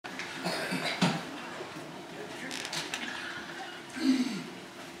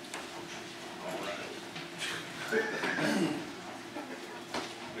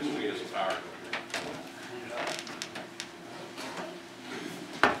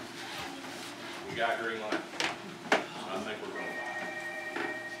got green light. I think we're going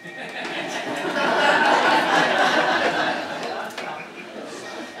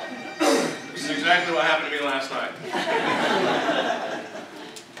live. This is exactly what happened to me last night.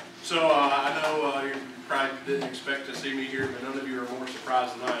 So I know you probably didn't expect to see me here, but none of you are more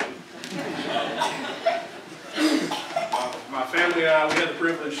surprised than I am. My family and I, we had the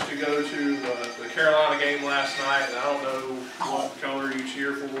privilege to go to the Carolina game last night, and I don't know what color you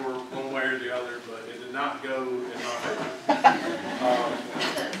cheer for one way or the other, but it did not go in my favor.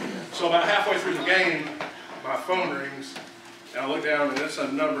 So about halfway through the game, my phone rings, and I look down, and it's a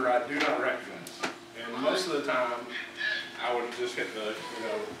number I do not recognize. And most of the time, I would just hit the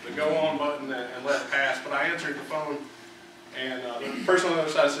go on button and let it pass, but I answered the phone, and the person on the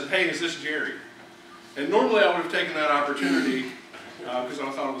other side said, "Hey, is this Jerry?" And normally I would have taken that opportunity, because I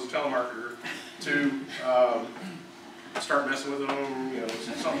thought it was a telemarketer, to start messing with them,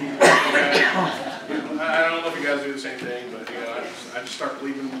 something like that. I don't know if you guys do the same thing, but I just start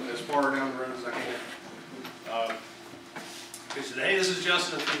leaving as far down the road as I can. He said, "Hey, this is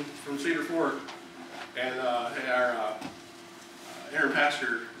Justin from Cedar Fork, and hey, our interim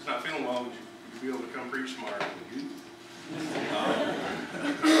pastor is not feeling well. Would you be able to come preach tomorrow?"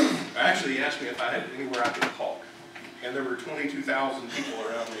 Actually, he asked me if I had anywhere I could talk, and there were 22,000 people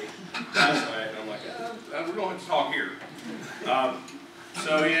around me last night, and I'm like, we're going to have to talk here.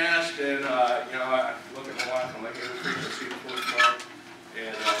 So he asked, and I look at my wife, I'm like, "Hey, we're preaching at Cedar Fork tomorrow,"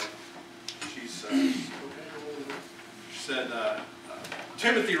 and she said,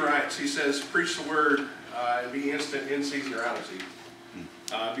 Timothy writes, he says, "Preach the word and be instant in season or out of season.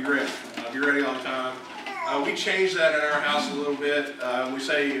 Be ready. Be ready all the time." We changed that in our house a little bit. We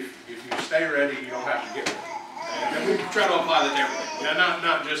say if you stay ready, you don't have to get ready. And we try to apply that to everything.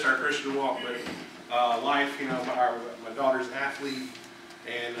 Not just our Christian walk, but life. My daughter's an athlete,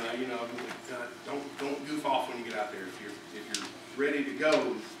 and don't goof off when you get out there. If you're ready to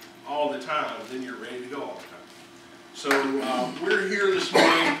go all the time, then you're ready to go all the time. So we're here this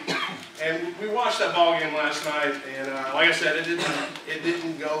morning, and we watched that ball game last night, and like I said, it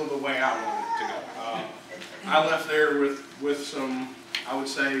didn't go the way I wanted it to go. I left there with some, I would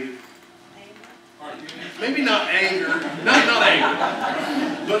say, maybe not anger, not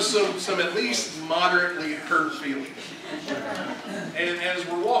anger, but some at least moderately hurt feelings. And as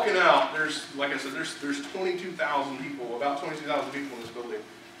we're walking out, like I said, there's 22,000 people, about 22,000 people in this building.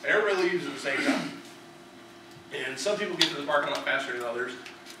 Everybody leaves at the same time. And some people get to the parking lot faster than others.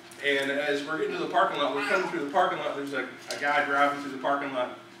 And as we're getting to the parking lot, we're coming through the parking lot, there's a guy driving through the parking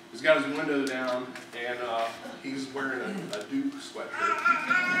lot. He's got his window down, and he's wearing a Duke sweatshirt.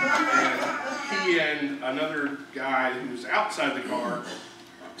 And he and another guy who's outside the car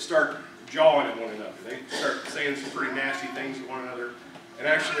start jawing at one another. They start saying some pretty nasty things to one another. And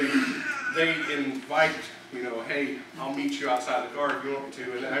actually, they invite, "Hey, I'll meet you outside the car if you want me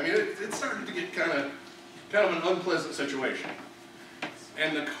to." And I mean, it started to get kind of an unpleasant situation.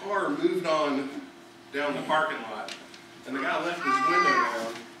 And the car moved on down the parking lot, and the guy left his window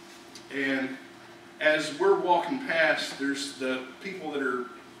down. And as we're walking past, there's the people that are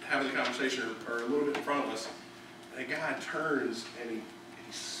having the conversation are a little bit in front of us. And a guy turns and he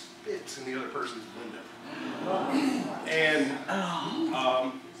spits in the other person's window. And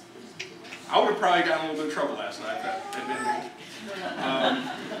I would have probably gotten a little bit of trouble last night if that had been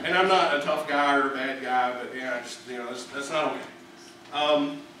me. And I'm not a tough guy or a bad guy, but that's not okay.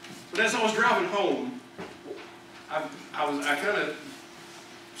 But as I was driving home, I kind of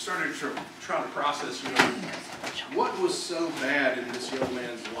started trying to process, what was so bad in this young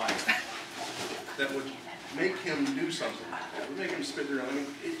man's life that would make him do something, that would make him spit there. I mean,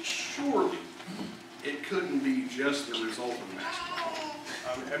 surely it couldn't be just the result of basketball.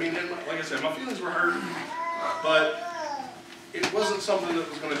 Like I said, my feelings were hurt, but it wasn't something that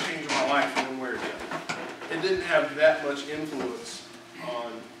was going to change my life one way or the other. It didn't have that much influence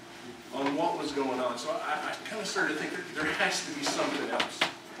on what was going on. So I kind of started to think there has to be something else.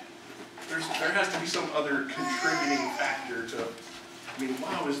 There has to be some other contributing factor to,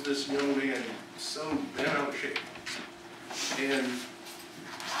 why was this young man so bent out of shape? And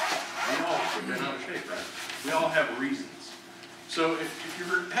we all have been out of shape, right? We all have reasons. So if you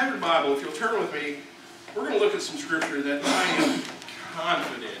have your Bible, if you'll turn with me, we're going to look at some scripture that I am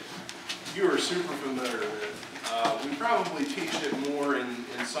confident you are super familiar with. We probably teach it more in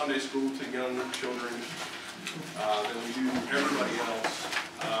Sunday school to young children than we do everybody else,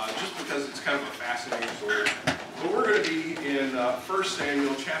 just because it's kind of a fascinating story. But we're going to be in 1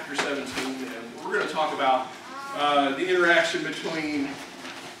 Samuel chapter 17, and we're going to talk about the interaction between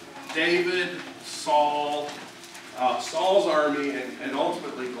David, Saul, Saul's army, and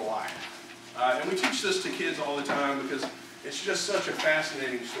ultimately Goliath. And we teach this to kids all the time because it's just such a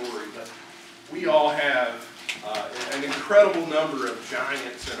fascinating story. But we all have an incredible number of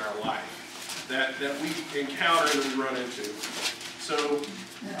giants in our life that we encounter and that we run into. So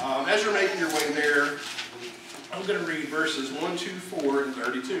as you're making your way there, I'm going to read verses 1, 2, 4, and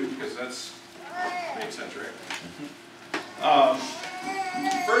 32 because that's makes sense, right?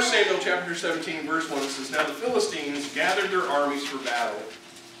 1 Samuel chapter 17, verse 1, it says, Now the Philistines gathered their armies for battle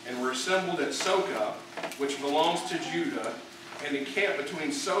and were assembled at Soka, which belongs to Judah, and encamped between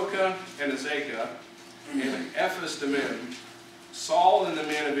Soka and Azekah and Ephes Dammim. Saul and the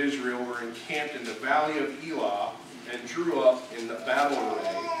men of Israel were encamped in the valley of Elah and drew up in the battle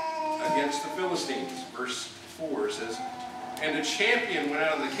array against the Philistines. Verse 4 says, And a champion went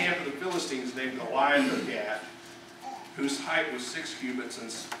out of the camp of the Philistines named Goliath of Gath, whose height was 6 cubits and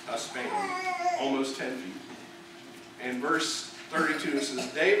a span, almost 10 feet. And verse 32 it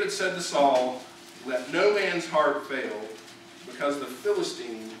says, David said to Saul, Let no man's heart fail, because the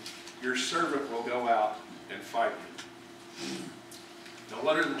Philistine, your servant, will go out and fight you. Now,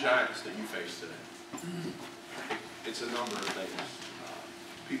 what are the giants that you face today? It's a number of things.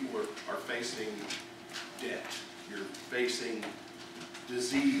 People are facing debt. You're facing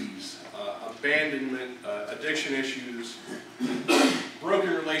disease, abandonment, addiction issues,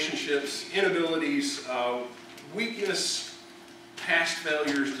 broken relationships, inabilities, weakness, past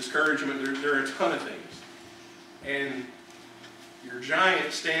failures, discouragement. There are a ton of things. And your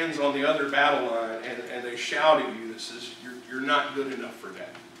giant stands on the other battle line and they shout at you that says, you're not good enough for that.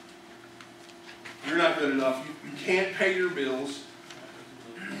 You're not good enough. You can't pay your bills.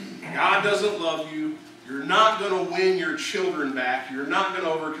 God doesn't love you. You're not going to win your children back. You're not going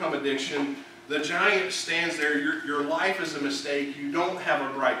to overcome addiction. The giant stands there. Your life is a mistake. You don't have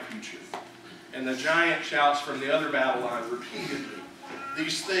a bright future. And the giant shouts from the other battle line repeatedly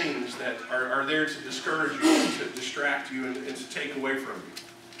these things that are there to discourage you, to distract you, and to take away from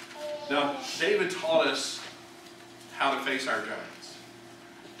you. Now, David taught us how to face our giants.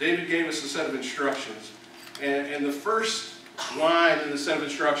 David gave us a set of instructions. And the first line in the set of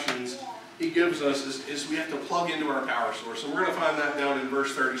instructions he gives us is we have to plug into our power source. And we're going to find that down in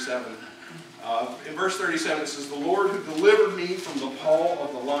verse 37. In verse 37 it says, The Lord who delivered me from the paw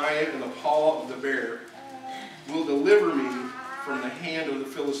of the lion and the paw of the bear will deliver me from the hand of the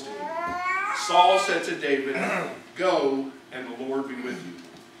Philistine. Saul said to David, Go, and the Lord be with you.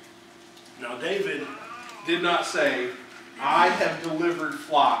 Now David did not say, I have delivered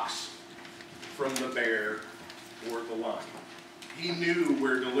flocks from the bear or the lion. He knew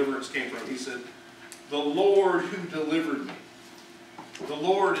where deliverance came from. He said, the Lord who delivered me. The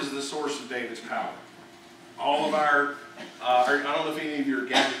Lord is the source of David's power. All of our, I don't know if any of you are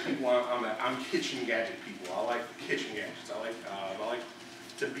gadget people. I'm kitchen gadget people. I like kitchen gadgets. I like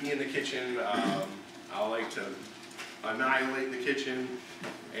to be in the kitchen. I like to annihilate the kitchen,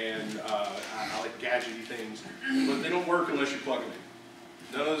 and I like gadgety things. But they don't work unless you plug them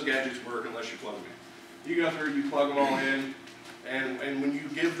in. None of those gadgets work unless you plug them in. You go through, you plug them all in, and when you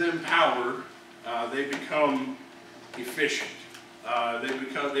give them power, they become efficient.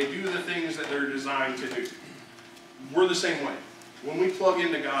 They do the things that they're designed to do. We're the same way. When we plug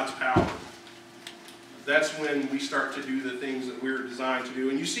into God's power, that's when we start to do the things that we're designed to do.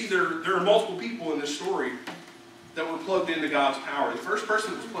 And you see there are multiple people in this story that were plugged into God's power. The first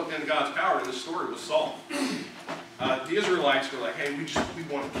person that was plugged into God's power in this story was Saul. The Israelites were like, hey, we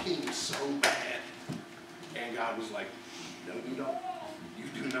want a king so bad. And God was like, no, you don't. You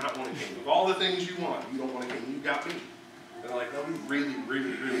do not want a king. Of all the things you want, you don't want a king. You got me. They're like, no, we really,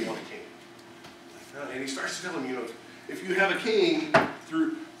 really, really want a king. And he starts to tell them, if you have a king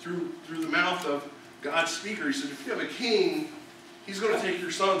through the mouth of God's speaker, he says, if you have a king, he's going to take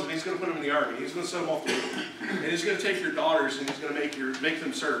your sons and he's going to put them in the army. He's going to send them off to war. And he's going to take your daughters and he's going to make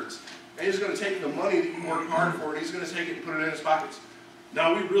them servants. And he's going to take the money that you worked hard for and he's going to take it and put it in his pockets.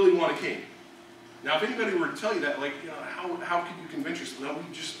 Now, we really want a king. Now, if anybody were to tell you that, like, how could you convince yourself? No,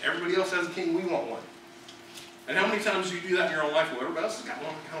 everybody else has a king, we want one. And how many times do you do that in your own life? Well, everybody else has got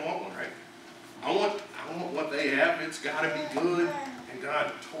one, I kind of want one, right? I want what they have. It's got to be good. And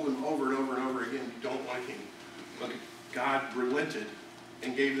God told them over and over and over again, you don't want a king. But God relented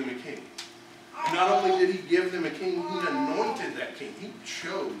and gave them a king. And not only did he give them a king, he anointed that king. He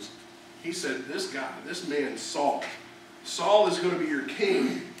chose. He said, this guy, this man, Saul is going to be your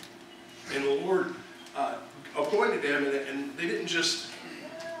king. And the Lord appointed him, and they didn't just,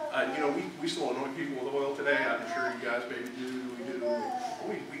 we still anoint people with oil today. I'm sure you guys maybe do.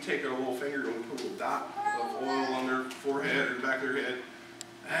 We take our little finger and we put a little dot of oil on their forehead or the back of their head.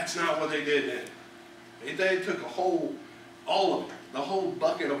 That's not what they did then. They took all of it, the whole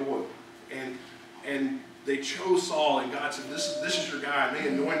bucket of oil, And they chose Saul, and God said, this is your guy. And they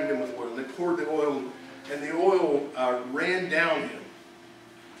anointed him with oil. And they poured the oil, and the oil ran down him.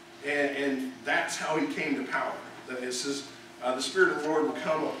 And that's how he came to power. It says, the Spirit of the Lord will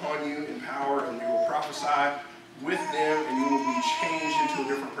come upon you in power, and you will prophesy with them, and you will be changed into a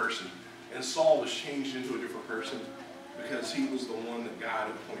different person. And Saul was changed into a different person because he was the one that God had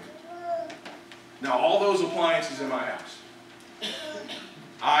appointed. Now, all those appliances in my house,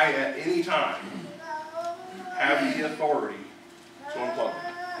 I, at any time, have the authority to unplug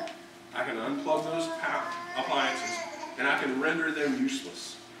them. I can unplug those appliances, and I can render them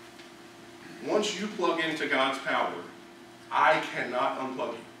useless. Once you plug into God's power, I cannot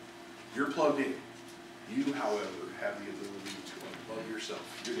unplug you. You're plugged in. You, however, have the ability to unplug yourself.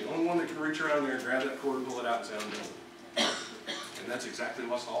 You're the only one that can reach around there and grab that cord and pull it out and say, I'm done. And that's exactly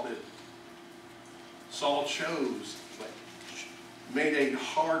what Saul did. Saul chose, made a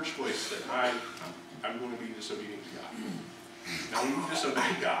hard choice that I'm going to be disobedient to God. Now,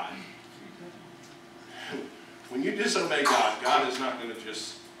 when you disobey God, God is not going to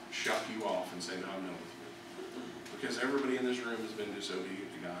just shut you off and say, no, I'm done with you. Because everybody in this room has been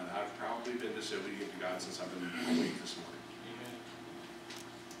disobedient to God. I've probably been disobedient to God since I've been awake this morning.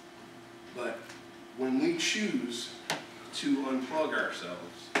 But when we choose to unplug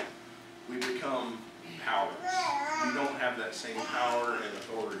ourselves, we become powerless. We don't have that same power and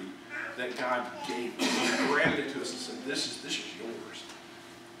authority that God gave us. He granted it to us and said, this is yours.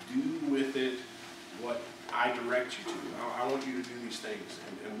 Do with it what I direct you to. I want you to do these things.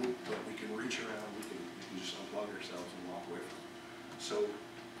 And we can reach around, we can just unplug ourselves and walk away from it. So,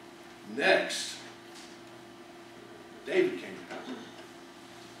 next, David came to power.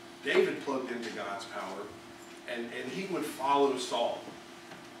 David plugged into God's power, and he would follow Saul.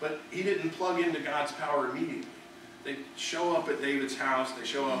 But he didn't plug into God's power immediately. They show up at David's house. They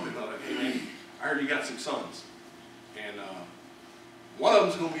show up and they're like, hey man, I heard you got some sons. And one of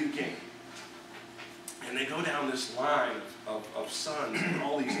them's going to be the king. And they go down this line of sons and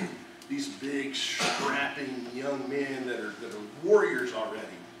all these big, strapping young men that are warriors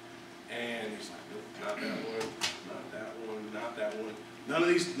already. And he's like, nope, not that one, not that one, not that one. None of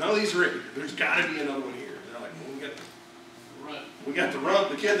these are it. There's got to be another one here. And they're like, well, we got the run.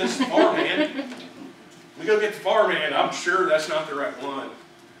 The kid that's the farm man. We go get the farm man. I'm sure that's not the right one.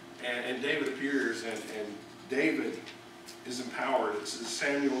 And David appears, and David is empowered. It says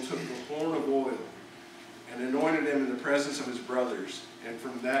Samuel took the horn of oil and anointed him in the presence of his brothers. And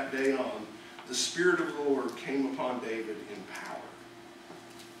from that day on, the Spirit of the Lord came upon David in power.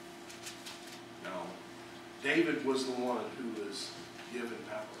 Now, David was the one who was given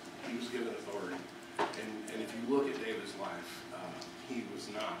power. He was given authority. And if you look at David's life, he was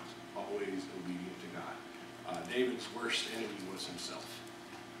not always obedient to God. David's worst enemy was himself.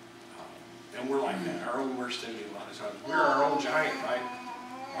 And we're like that. Our own worst enemy a lot of times. We're our own giant, right?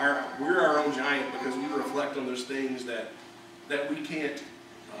 We're our own giant because we reflect on those things that we can't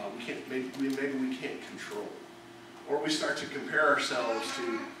maybe we can't control. Or we start to compare ourselves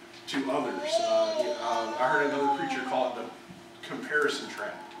to others. I heard another preacher call it the comparison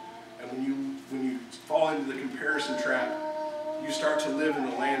trap. And when you fall into the comparison trap, you start to live in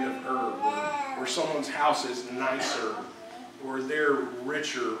the land of Ur, where someone's house is nicer, or they're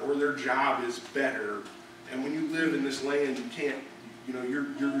richer, or their job is better. And when you live in this land, you can't, you're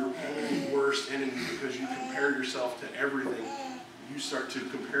your own worst enemy because you compare yourself to everything. You start to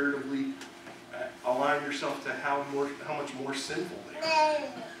comparatively align yourself to how much more sinful they are.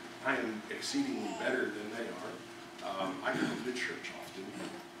 I am exceedingly better than they are. I go to good church often.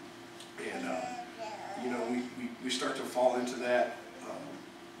 And, we start to fall into that.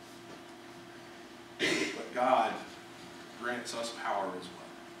 But God grants us power as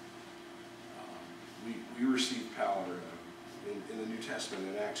well. We receive power in the New Testament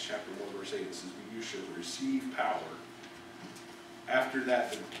in Acts chapter 1 verse 8. It says, you shall receive power. After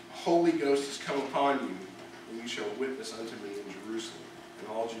that, the Holy Ghost has come upon you, and you shall witness unto me in Jerusalem, and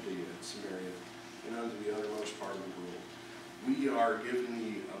all Judea and Samaria, and unto the uttermost part of the world. We are given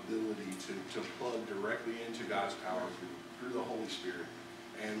the ability to plug directly into God's power through the Holy Spirit.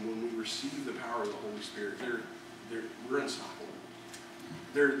 And when we receive the power of the Holy Spirit, we're unstoppable.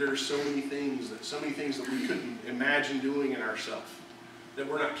 There are so many things that we couldn't imagine doing in ourselves, that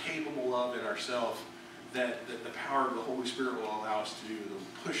we're not capable of in ourselves, that the power of the Holy Spirit will allow us to do. It'll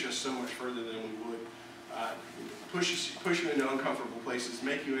push us so much further than we would. Push you into uncomfortable places,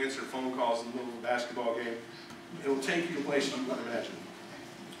 make you answer phone calls in the middle of a basketball game. It will take you to places you wouldn't imagine.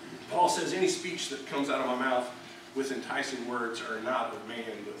 Paul says, any speech that comes out of my mouth with enticing words are not of man,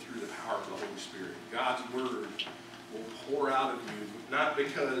 but through the power of the Holy Spirit. God's word will pour out of you, not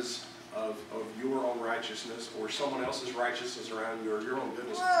because of your own righteousness or someone else's righteousness around you or your own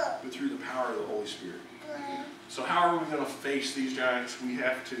goodness, but through the power of the Holy Spirit. So how are we going to face these giants? We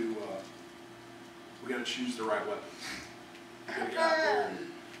have to choose the right weapons. You got to get out there and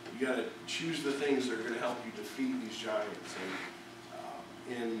you got to choose the things that are going to help you defeat these giants.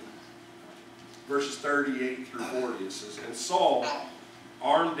 And in verses 38 through 40, it says, "And Saul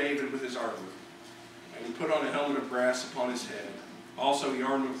armed David with his armor, and he put on a helmet of brass upon his head. Also he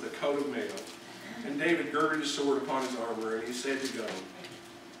armed him with a coat of mail. And David girded his sword upon his armor, and he said to go.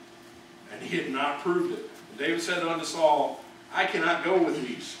 And he had not proved it. And David said unto Saul, I cannot go with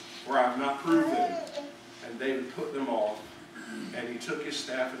these, for I have not proved them. And David put them off, and he took his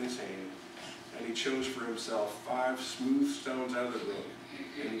staff in his hand, and he chose for himself 5 smooth stones out of the brook,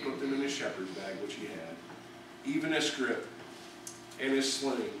 and he put them in his shepherd's bag which he had. Even his scrip and his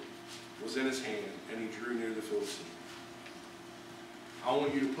sling was in his hand, and he drew near the Philistine." I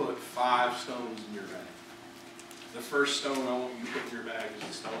want you to put 5 stones in your bag. The first stone I want you to put in your bag is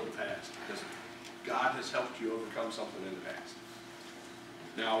the stone of the past, because God has helped you overcome something in the past.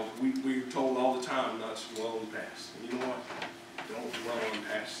 Now, we're told all the time not to dwell on the past. And you know what? Don't dwell on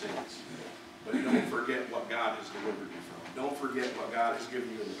past sins. But don't forget what God has delivered you from. Don't forget what God has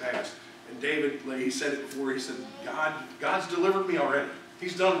given you in the past. And David, he said it before, he said, God's delivered me already.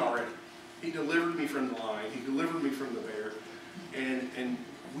 He's done it already. He delivered me from the lion. He delivered me from the bear. And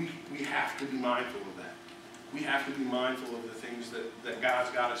we have to be mindful of that. We have to be mindful of the things that God's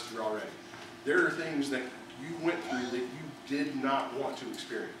got us through already. There are things that you went through that you did not want to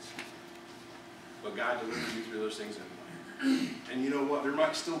experience. But God delivered you through those things anyway. And you know what? There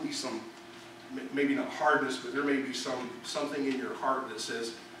might still be some, maybe not hardness, but there may be something in your heart that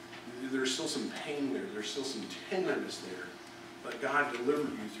says there's still some pain there. There's still some tenderness there. But God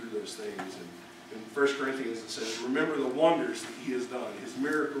delivered you through those things. And in 1 Corinthians it says, remember the wonders that he has done, his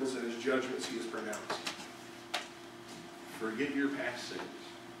miracles and his judgments he has pronounced. Forget your past sins,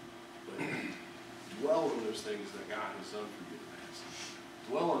 but dwell on those things that God has done for you in the past.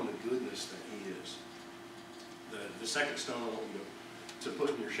 Dwell on the goodness that he is. The second stone I want you to put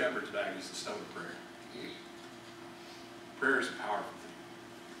in your shepherd's bag is the stone of prayer. Prayer is a powerful thing.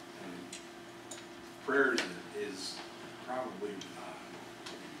 And prayer is probably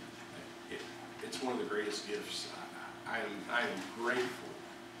it's one of the greatest gifts. I am grateful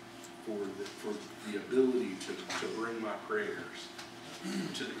for the ability to bring my prayers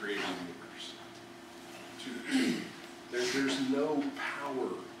to the creator of the universe. There's no power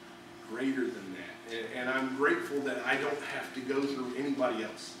greater than that. And I'm grateful that I don't have to go through anybody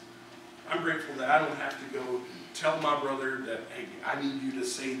else. I'm grateful that I don't have to go tell my brother that, hey, I need you to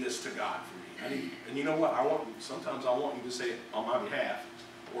say this to God for me. And you know what? Sometimes I want you to say it on my behalf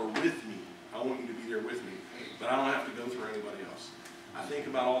or with me. I want you to be there with me, but I don't have to go through anybody else. I think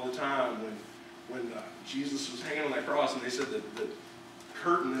about all the time when Jesus was hanging on that cross and they said that the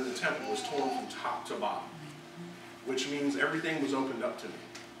curtain in the temple was torn from top to bottom, which means everything was opened up to me.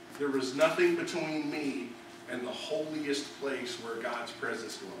 There was nothing between me and the holiest place where God's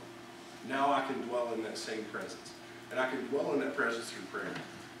presence dwelled. Now I can dwell in that same presence, and I can dwell in that presence through prayer.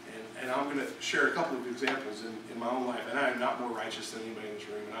 And I'm going to share a couple of examples in my own life, and I am not more righteous than anybody in this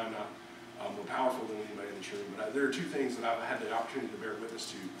room, and I'm not more powerful than anybody in this room, but there are 2 things that I've had the opportunity to bear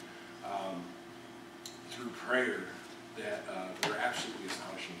witness to through prayer that were absolutely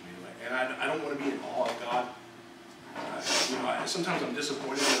astonishing to me. And I don't want to be in awe of God. Sometimes I'm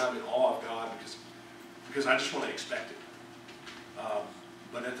disappointed that I'm in awe of God because I just want to expect it.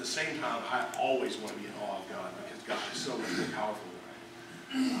 But at the same time, I always want to be in awe of God because God is so much more powerful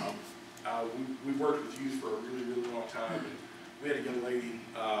than I am. We worked with youth for a really, really long time. And we had a young lady.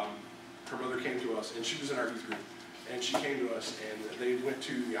 Her mother came to us, and she was in our youth group, and she came to us, and they went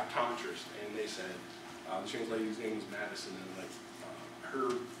to the optometrist, and they said, this young lady's name was Madison, and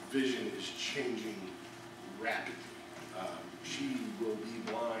her vision is changing rapidly. She will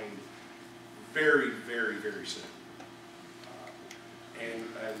be blind very, very, very soon. And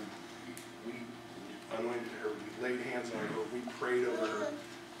we anointed her, we laid hands on her, we prayed over her,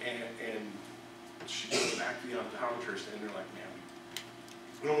 and she goes back to the optometrist, and they're like, man,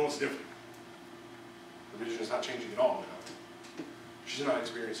 we don't know what's different. Her vision is not changing at all now. She's not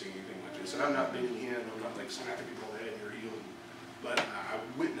experiencing anything like this. And I'm not banging in, I'm not like smacking people on the head and you're healed. But I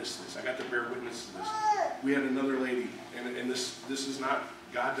witnessed this. I got to bear witness to this. We had another lady, and this is not,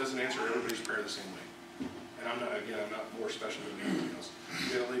 God doesn't answer everybody's prayer the same way. And I'm not more special than anybody else.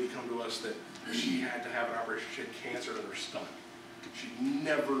 We had a lady come to us that she had to have an operation. She had cancer in her stomach. She'd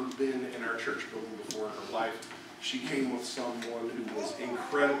never been in our church building before in her life. She came with someone who was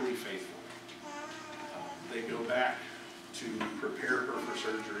incredibly faithful. They go back to prepare her for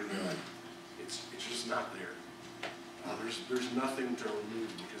surgery. They're like, not there. There's nothing to remove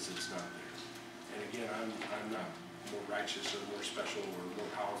because it's not there. And again, I'm not more righteous or more special or more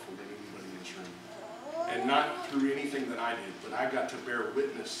powerful than anybody in this room. And not through anything that I did, but I got to bear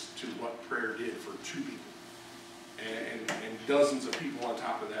witness to what prayer did for 2 people. And dozens of people on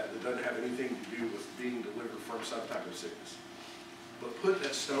top of that doesn't have anything to do with being delivered from some type of sickness. But put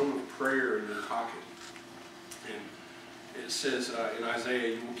that stone of prayer in your pocket. And it says in Isaiah,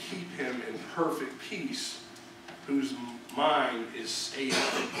 you will keep him in perfect peace, whose mind is stable.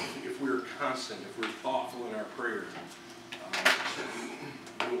 If we're constant, if we're thoughtful in our prayer,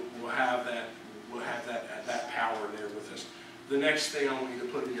 we'll have that power there with us. The next thing I want you to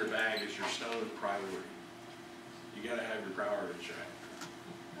put in your bag is your stone of priority. You got to have your priorities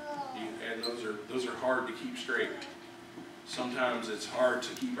right. And those are hard to keep straight. Sometimes it's hard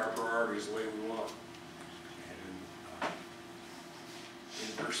to keep our priorities the way we want. And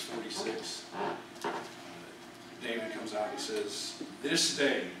in verse 46, David comes out and says, "This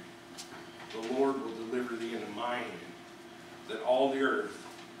day the Lord will deliver thee into my hand, that all the earth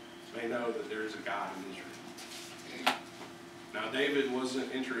may know that there is a God in Israel." Now, David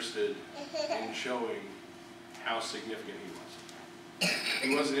wasn't interested in showing how significant he was.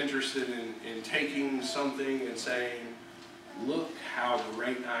 He wasn't interested in taking something and saying, "Look how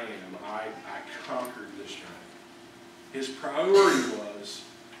great I am. I conquered this giant." His priority was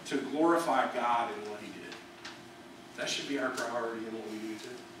to glorify God in what he did. That should be our priority in what we do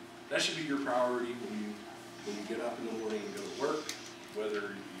too. That should be your priority when you get up in the morning and go to work,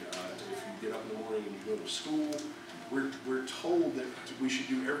 whether if you get up in the morning and you go to school. We're told that we should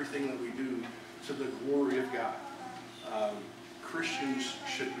do everything that we do to the glory of God. Christians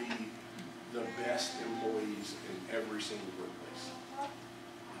should be the best employees in every single workplace.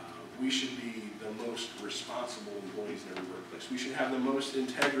 We should be the most responsible employees in every workplace. We should have the most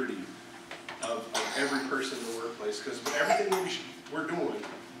integrity of every person in the workplace, because everything that we're doing,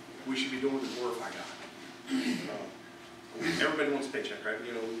 we should be doing to glorify God. Everybody wants a paycheck, right?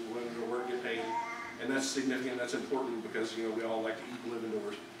 We want to go to work, get paid, and that's significant. That's important because we all like to eat and live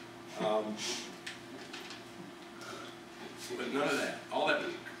indoors. But none of that, all that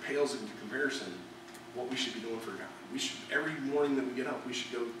pales into comparison what we should be doing for God. We should, every morning that we get up, we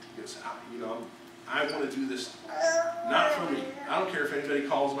should go, I want to do this not for me. I don't care if anybody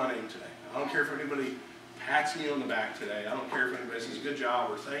calls my name today. I don't care if anybody pats me on the back today. I don't care if anybody says good job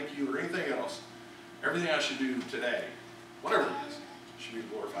or thank you or anything else. Everything I should do today, whatever it is, should be to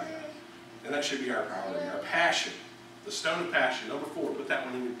glorify God. And that should be our priority, our passion. The stone of passion, number 4, put that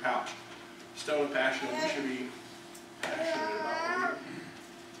one in your pouch. Stone of passion, we should be passionate about what we do.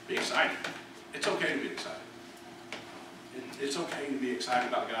 Be excited. It's okay to be excited. It's okay to be excited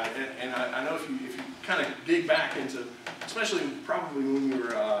about God. And I know if you kind of dig back into, especially probably when you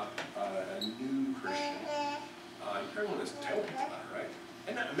were a new Christian, you probably want to tell people about it, right?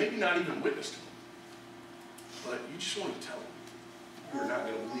 And maybe not even witness to them. But you just want to tell them. You're not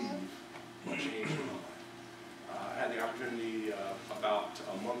going to believe what changed in my life. I had the opportunity about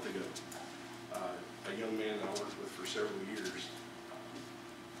a month ago, a young man that I worked with for several years.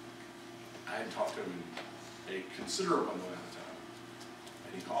 I had talked to him a considerable amount of time.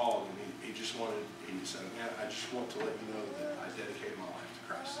 And he called and he said, "Man, I just want to let you know that I dedicated my life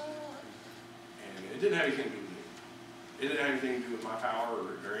to Christ." And it didn't have anything to do with me. It didn't have anything to do with my power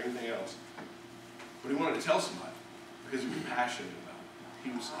or anything else. But he wanted to tell somebody because he was passionate about it. He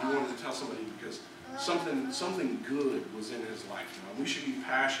wanted to tell somebody because something good was in his life. We should be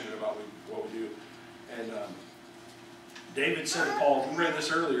passionate about what we do. And David said to Paul, we read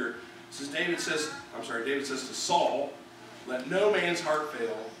this earlier, David says to Saul, "Let no man's heart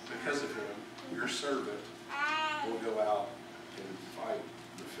fail because of him. Your servant will go out and fight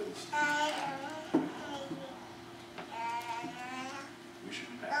the Philistines." We should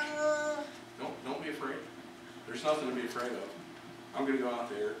be passionate. Don't be afraid. There's nothing to be afraid of. I'm going to go out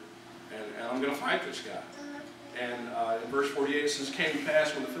there and I'm going to fight this guy. And in verse 48 it says, "Came to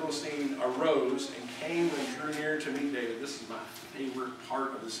pass when the Philistine arose and came and drew near to meet David." This is my favorite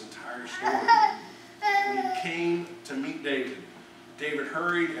part of this entire story. When he came to meet David, David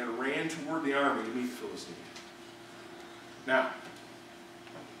hurried and ran toward the army to meet the Philistine. Now,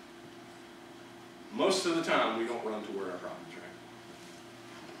 most of the time we don't run toward our problems, right?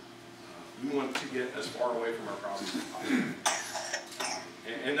 We want to get as far away from our problems as possible.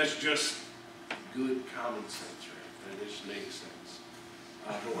 And that's just good common sense, right? And it just makes sense.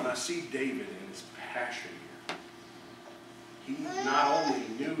 But when I see David and his passion here, he not only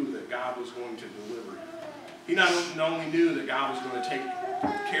knew that God was going to deliver him, he not only knew that God was going to take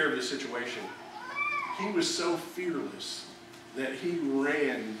care of the situation, he was so fearless that he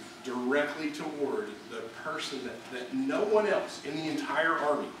ran directly toward the person that no one else in the entire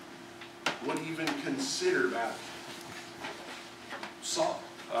army would even consider battling. Saul,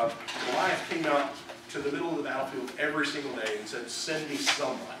 Goliath came out to the middle of the battlefield every single day and said, send me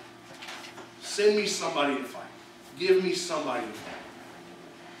somebody. Send me somebody to fight. Give me somebody to fight.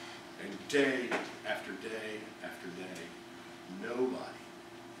 And day after day after day, nobody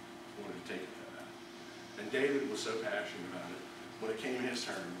wanted to take it to that. And David was so passionate about it. When it came his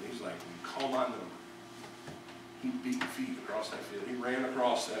turn, he's like, call my number. He beat the feet across that field. He ran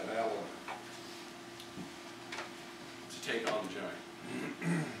across that battle to take on the giant.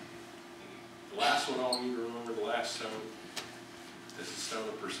 The last one I want you to remember, the last stone, is the stone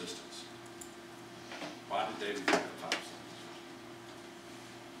of persistence. Why did David pick up 5 stones?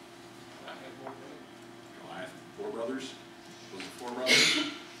 Goliath, 4 brothers. Was it 4 brothers?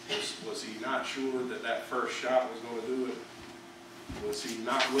 Was he not sure that that first shot was going to do it? Was he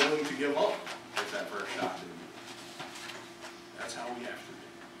not willing to give up if that first shot didn't do it? That's how we have to be.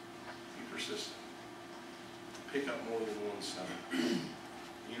 Be persistent. Pick up more than 1 stone.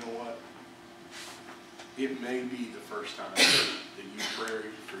 You know what? It may be the first time that you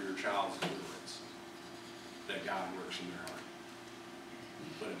pray for your child's deliverance that God works in their heart.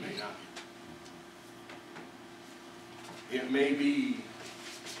 But it may not be. It may be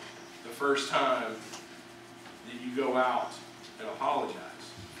the first time that you go out and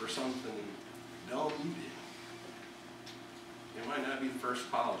apologize for something dumb you did. It might not be the first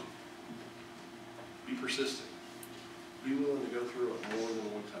apology. Be persistent. Be willing to go through it more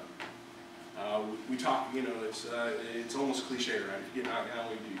than 1 time. We talk, you know, it's almost cliche, right? If you get knocked down,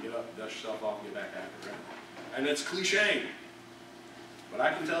 what do? You get up, dust yourself off, and get back at it, right? And it's cliche. But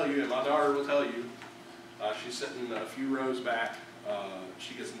I can tell you, and my daughter will tell you, she's sitting a few rows back.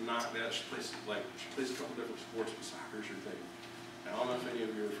 She gets knocked down. She plays a couple different sports, but soccer's her thing. And I don't know if any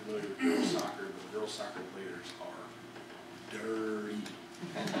of you are familiar with girls soccer, but girls soccer players are dirty.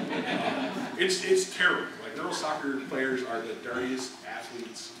 It's terrible. Like, girls soccer players are the dirtiest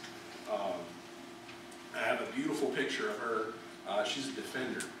athletes. I have a beautiful picture of her. She's a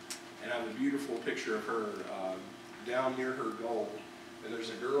defender, and I have a beautiful picture of her down near her goal. And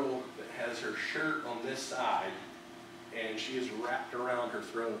there's a girl that has her shirt on this side, and she is wrapped around her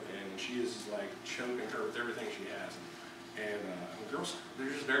throat, and she is like choking her with everything she has. And girls, they're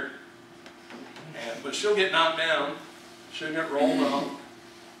just dirty. But she'll get knocked down, she'll get rolled up,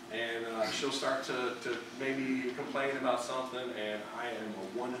 and she'll start to maybe complain about something, and I am a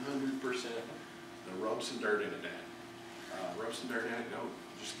 100% the ropes and dirt in it, Dad. Ropes and dirt in it, go.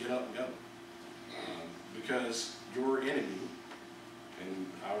 Just get up and go. Because your enemy, and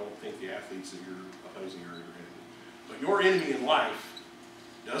I don't think the athletes that you're opposing are your enemy, but your enemy in life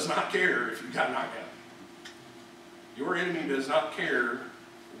does not care if you got knocked out. Your enemy does not care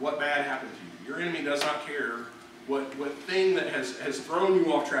what bad happened to you. Your enemy does not care what thing that has thrown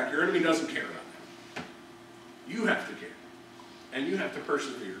you off track. Your enemy doesn't care about that. You have to care. And you have to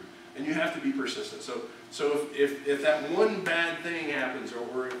persevere. And you have to be persistent. So if that one bad thing happens,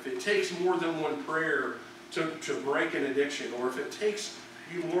 or if it takes more than 1 prayer to break an addiction, or if it takes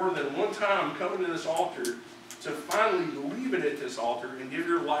you more than 1 time coming to this altar to finally leave it at this altar and give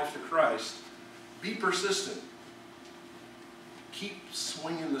your life to Christ, be persistent. Keep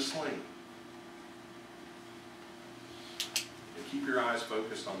swinging the sling. And keep your eyes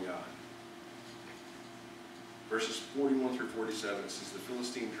focused on God. Verses 41 through 47, it says, the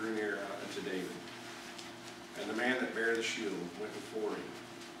Philistine drew near unto David, and the man that bare the shield went before him.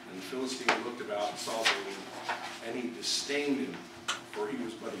 And the Philistine looked about and saw David, and he disdained him, for he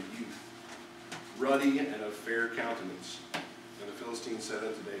was but a youth, ruddy and of fair countenance. And the Philistine said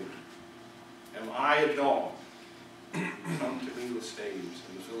unto David, am I a dog? Come to me with staves.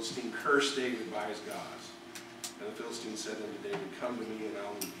 And the Philistine cursed David by his gods. And the Philistine said unto David, come to me, and I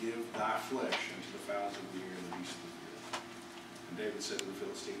will give thy flesh unto the fowls of the air and the beasts of the field. And David said to the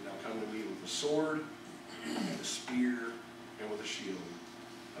Philistine, now come to me with a sword, and a spear, and with a shield.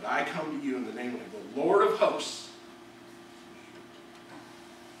 But I come to you in the name of the Lord of hosts,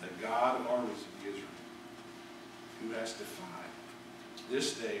 the God of armies of Israel, who has defied.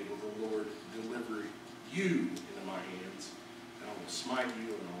 This day will the Lord deliver you into my hands, and I will smite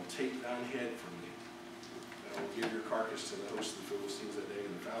you, and I will take thine head from thee. And I will give your carcass to the host of the Philistines that day,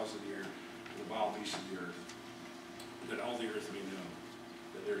 and the fowls of the air, and the wild beasts of the earth, that all the earth may know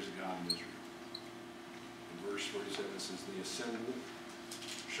that there is a God in Israel. In verse 47 it says, the assembled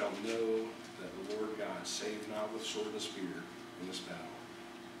shall know that the Lord God saved not with sword and spear in this battle.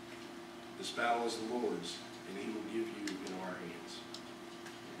 This battle is the Lord's, and he will give you in our hands.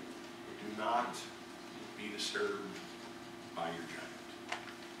 Do not be disturbed by your giant.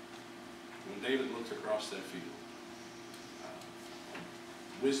 When David looked across that field,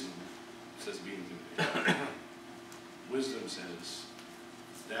 wisdom says be intimidated. Wisdom says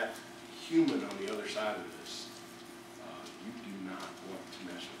that human on the other side of this, you do not want to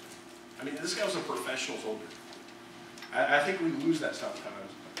mess with him. I mean, this guy was a professional soldier. I think we lose that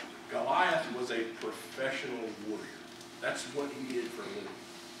sometimes. Goliath was a professional warrior. That's what he did for a living.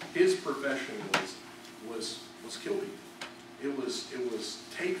 His profession was kill people. It was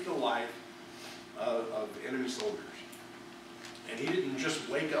take the life of enemy soldiers. And he didn't just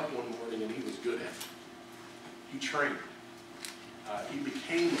wake up one morning and he was good at it. He trained. He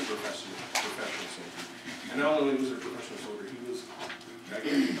became a professional soldier. And not only was he a professional soldier, he was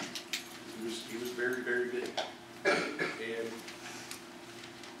very, very good. And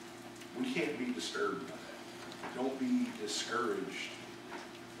we can't be disturbed by that. Don't be discouraged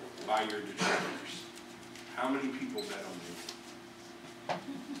by your detractors. How many people bet on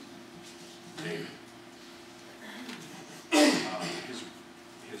David? David.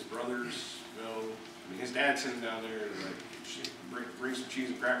 His brothers, his dad sent him down there and like, bring some cheese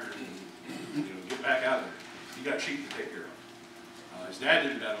and crackers and get back out of there. You got sheep to take care of. His dad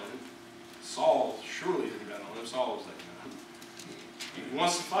didn't bet on him. Saul surely didn't bet on him. Saul was like, no. He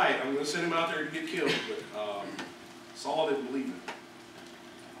wants to fight. I'm going to send him out there to get killed. But Saul didn't believe him.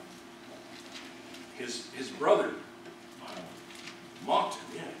 His brother mocked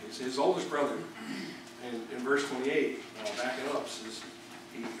him. Yeah, his oldest brother. And in verse 28, backing up, says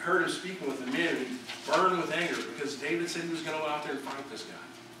he heard him speaking with the men, and he burned with anger because David said he was going to go out there and fight this guy.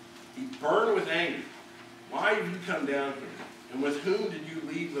 He burned with anger. Why have you come down here? And with whom did you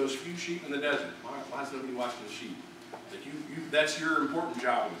leave those few sheep in the desert? Why is nobody watching the sheep? That's your important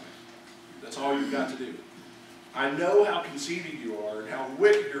job. That's all you've got to do. I know how conceited you are and how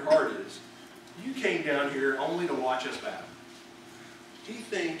wicked your heart is. You came down here only to watch us battle. He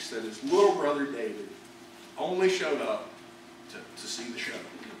thinks that his little brother David only showed up to see the show.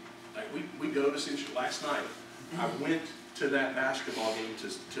 Like we go to see the show. Last night, I went to that basketball game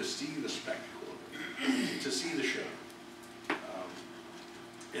to see the spectacle of it, to see the show.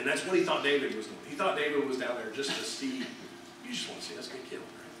 And that's what he thought David was doing. He thought David was down there just to see. You just want to see us get killed,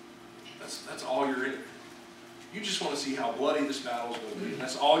 right? That's all you're in it. You just want to see how bloody this battle is going to be. And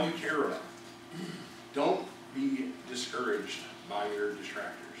that's all you care about. Don't be discouraged by your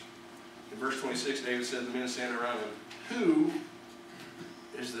distractors. In verse 26, David said to the men standing around him, who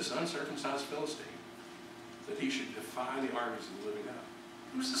is this uncircumcised Philistine that he should defy the armies of the living God?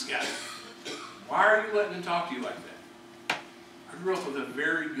 Who's this guy? Why are you letting him talk to you like that? I grew up with a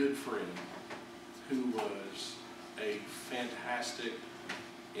very good friend who was a fantastic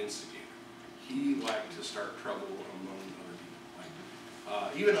instigator. He liked to start trouble among other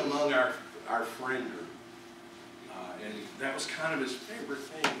people, even among our friend group. And that was kind of his favorite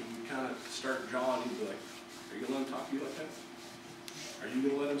thing. He'd kind of start jawing. He'd be like, are you going to let him talk to you like that? Are you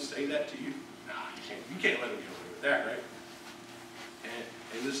going to let him say that to you? Nah, you can't. You can't let him get away with that, right? And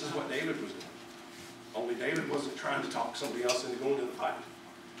this is what David was doing. Only David wasn't trying to talk somebody else into going to the fight.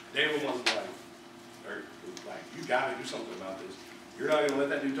 David wasn't like, you got to do something about this. You're not going to let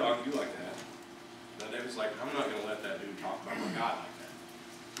that dude talk to you like that. Now David's like, I'm not going to let that dude talk about my God like that.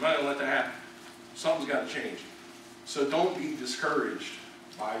 I'm not going to let that happen. Something's got to change. So don't be discouraged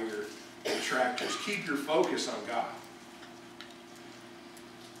by your detractors. Keep your focus on God.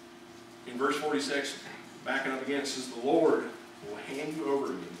 In verse 46, backing up again, it says, the Lord will hand you over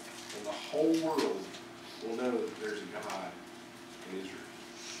to me, and the whole world will know that there's a God in Israel.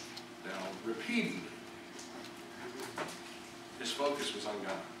 Now, repeatedly, his focus was on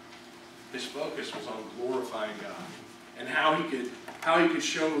God. His focus was on glorifying God and how he could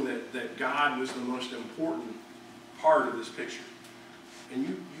show that God was the most important part of this picture. And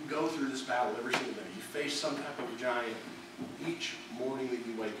you go through this battle every single day. You face some type of giant each morning that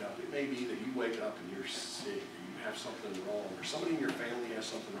you wake up. It may be that you wake up and you're sick, or you have something wrong, or somebody in your family has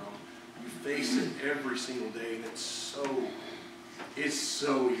something wrong. You face it every single day, and it's so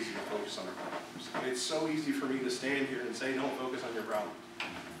easy to focus on our problems. And it's so easy for me to stand here and say, don't focus on your problem.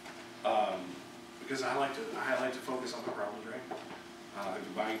 Because I like to focus on my problems, right?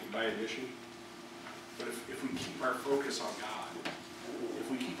 By admission. But if we keep our focus on God, if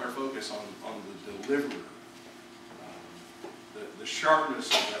we keep our focus on the deliverer, the sharpness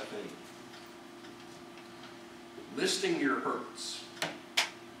of that thing, listing your hurts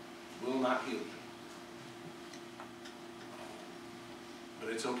will not heal you. But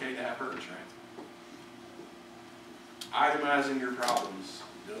it's okay to have hurts, right? Itemizing your problems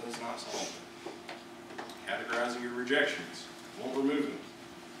does not solve them. Categorizing your rejections won't remove them.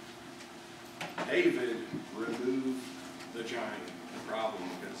 David removed the giant, the problem,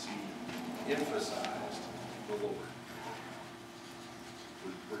 because he emphasized the Lord.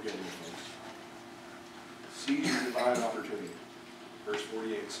 We're getting it, folks. Seize your divine opportunity. Verse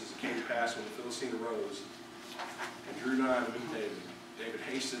 48 says, it came to pass when the Philistine arose and drew nigh to meet David. David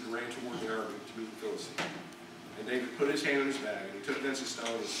hastened and ran toward the army to meet the Philistine. And David put his hand in his bag, and he took thence a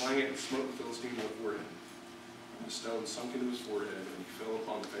stone and slang it and smote the Philistine on the forehead. And the stone sunk into his forehead, and he fell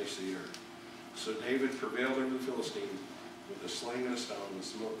upon the face of the earth. So David prevailed over the Philistine with a sling and a stone, and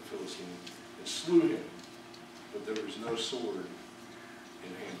smote the Philistine, and slew him. But there was no sword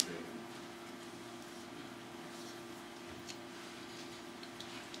in the hand of David.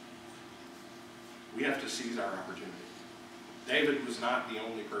 We have to seize our opportunity. David was not the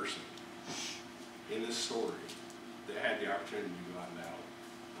only person in this story that had the opportunity to go out and battle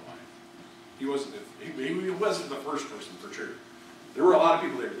Goliath. He wasn't the first person, for sure. There were a lot of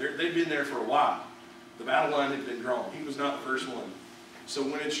people there. They'd been there for a while. The battle line had been drawn. He was not the first one. So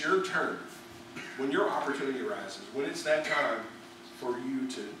when it's your turn, when your opportunity arises, when it's that time for you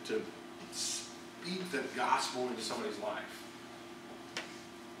to speak the gospel into somebody's life,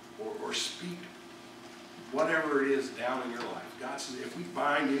 or speak whatever it is down in your life. God says, if we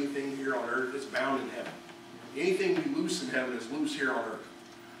bind anything here on earth, it's bound in heaven. Anything we loose in heaven is loose here on earth.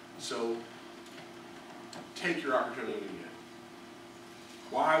 So, take your opportunity to get.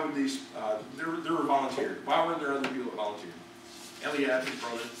 Why would these, they were volunteered. Why weren't there other people that volunteered? Eliab, his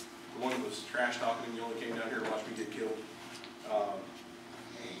brother, the one that was trash talking and you only came down here to watch me get killed.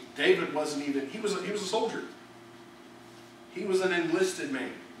 David wasn't even, he was a soldier. He was an enlisted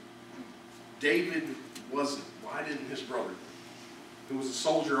man. David wasn't. Why didn't his brother, who was a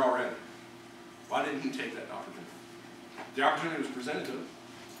soldier already, why didn't he take that opportunity? The opportunity was presented to him.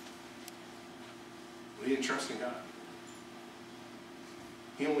 But he didn't trust in God.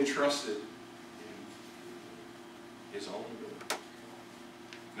 He only trusted in his own ability.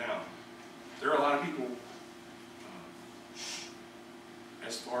 Now, there are a lot of people,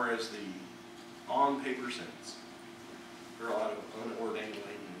 as far as the on-paper sense, there are a lot of unordained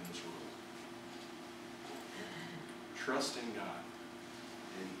laymen in this world. Trust in God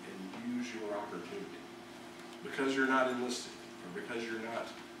and use your opportunity. Because you're not enlisted or because you're not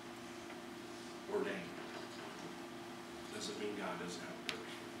ordained doesn't mean God doesn't have a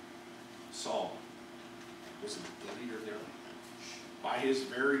purpose. Saul was the leader of the army. By his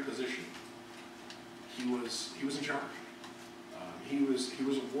very position, he was in charge. He was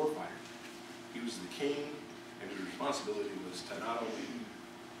a war fighter. He was the king, and his responsibility was to not only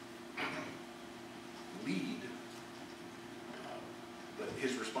lead, but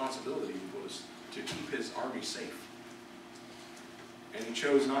his responsibility was to keep his army safe. And he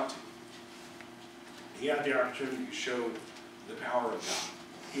chose not to. He had the opportunity to show the power of God.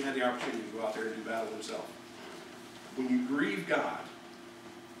 He had the opportunity to go out there and do battle himself. When you grieve God,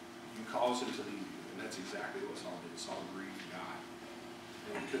 you cause him to lead you. And that's exactly what Saul did. Saul grieved God.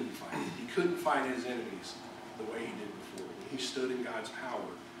 And he couldn't fight. He couldn't fight his enemies the way he did before. When he stood in God's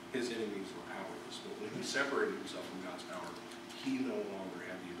power, his enemies were powerless. But when he separated himself from God's power, he no longer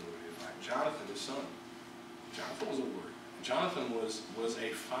had the ability to fight. Jonathan, his son, Jonathan was a warrior. Jonathan was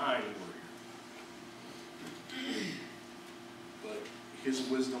a fine warrior. But his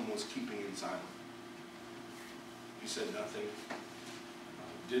wisdom was keeping him silent. He said nothing,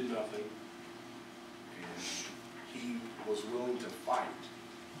 did nothing, and he was willing to fight,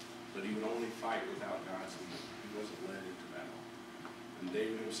 but he would only fight without God's lead. He wasn't led into battle. And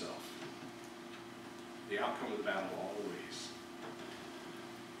David himself, the outcome of the battle always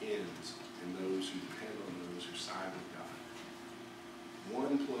ends in those who depend on those who side with God.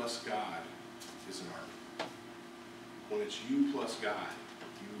 1 plus God is an army. When it's you plus God,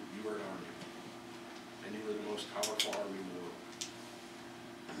 you are an army. And you are the most powerful army in the world.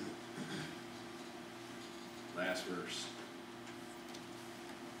 Last verse.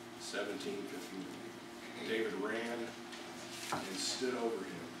 17:15. David ran and stood over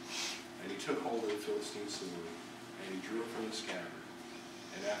him, and he took hold of the Philistine sword, and he drew it from the scabbard.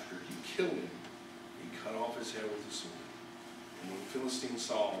 And after he killed him, he cut off his head with the sword. And when the Philistines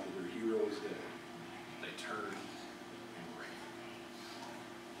saw that their hero was dead, they turned and ran.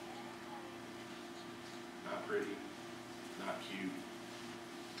 Not pretty, not cute.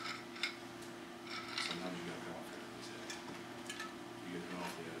 Sometimes you gotta cut off his head. You gotta cut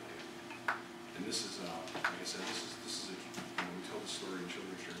off the other head. And this is, like I said, this is a, we tell the story in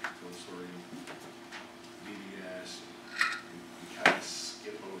children's church, we tell the story in VBS. We kind of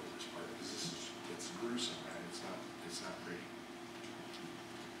skip over this part because it's gruesome, right? It's not pretty.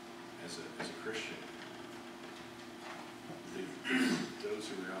 As a Christian, those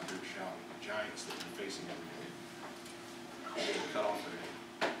who are out there shouting, the giants that we're facing every day,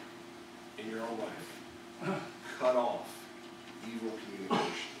 eternal life. Cut off evil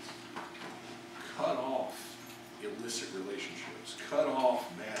communications. Cut off illicit relationships. Cut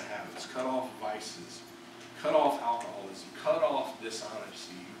off bad habits. Cut off vices. Cut off alcoholism. Cut off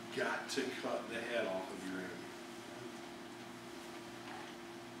dishonesty. You've got to cut the head off of your enemy.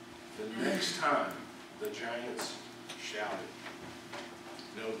 The next time the giants shouted,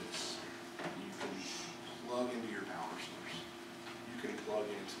 know this. You can plug into your power source. You can plug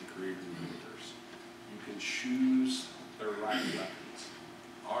into the creator of the universe. You can choose the right weapons.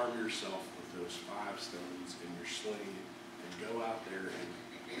 Arm yourself with those 5 stones in your sling and go out there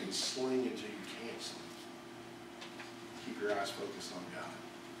and sling until you can't sling. Keep your eyes focused on God.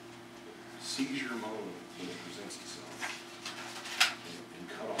 Seize your moment when it presents itself and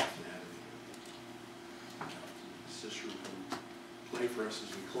cut off the head of the enemy. Sister will play for us as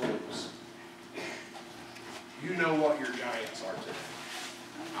we close. You know what your giants are today.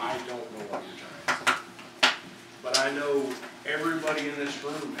 I don't know what your giants are. But I know everybody in this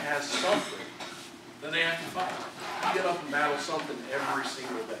room has something that they have to fight. You get up and battle something every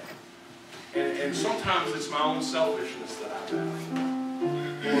single day. And sometimes it's my own selfishness that I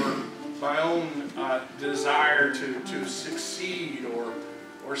battle. Or my own desire to succeed.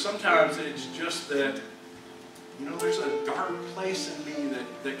 Or sometimes it's just that, you know, there's a dark place in me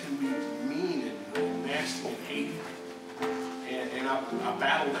that can be mean and nasty and hating. And I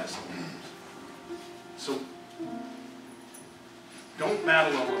battle that sometimes. So don't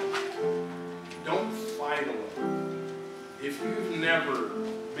battle alone. Don't fight alone. If you've never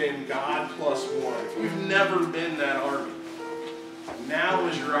been God plus one, if you've never been that army, now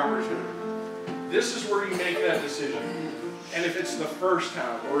is your opportunity. This is where you make that decision. And if it's the first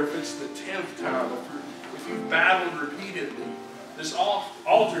time, or if it's the 10th time, if you've battled repeatedly, this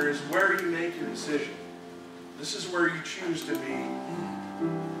altar is where you make your decision. This is where you choose to be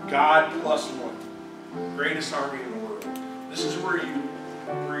God plus one, greatest army in the world. This is where you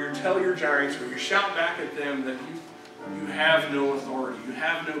tell your giants, where you shout back at them that you have no authority, you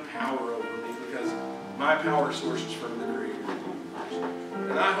have no power over me, because my power source is from the Creator of the universe.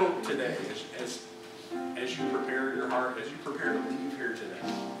 And I hope today, as you prepare your heart, as you prepare to leave here today,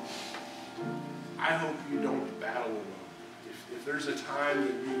 I hope you don't battle alone. If there's a time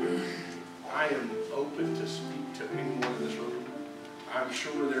that I am open to speak to anyone in this room. I'm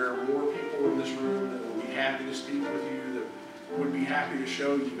sure there are more people in this room that will be happy to speak with you, that would be happy to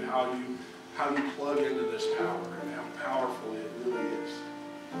show you how you plug into this power and how powerful it really is.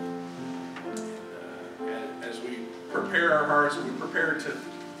 As we prepare our hearts, we prepare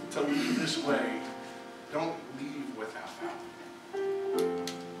to leave this way, don't leave without power.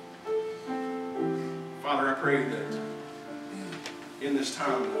 Father, I pray that in this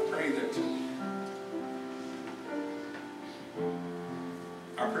time, I pray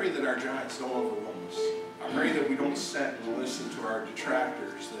that our giants don't overwhelm us. I pray that we don't sit and listen to our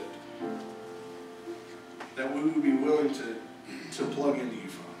detractors, that we would be willing to plug into you,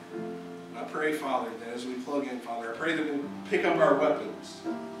 Father. I pray, Father, that as we plug in, Father, I pray that we'll pick up our weapons.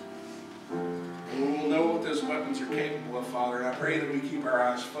 And we will know what those weapons are capable of, Father. And I pray that we keep our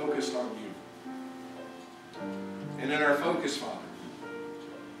eyes focused on you. And in our focus, Father,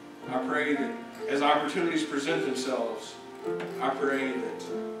 I pray that as opportunities present themselves, I pray that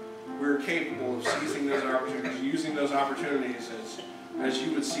we're capable of seizing those opportunities, using those opportunities as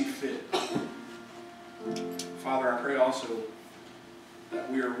you would see fit. Father, I pray also that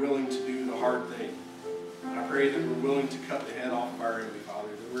we are willing to do the hard thing. I pray that we're willing to cut the head off of our enemy, Father,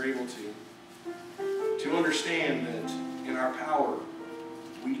 that we're able to understand that in our power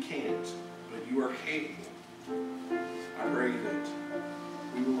we can't, but you are capable. I pray that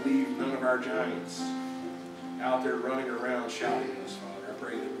we will leave none of our giants out there running around shouting at us, Father. I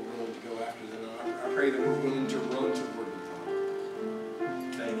pray that we're willing to go after them. I pray that we're willing to run toward them, Father.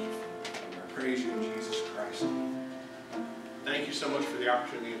 Thank you, Father. I praise you in Jesus Christ. Thank you so much for the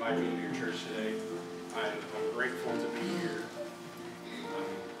opportunity to invite me into your church today. I'm grateful to be here.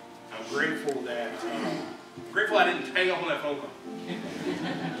 I'm grateful that I didn't hang up on that phone call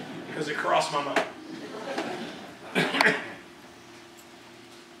because it crossed my mind.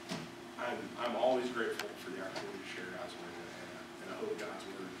 I'm always grateful for the opportunity to share God's word, and I hope God's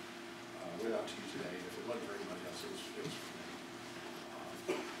word went out to you today. If it wasn't for anybody else, it was for me.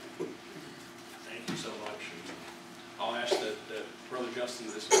 Thank you so much. And I'll ask that Brother Justin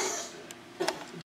this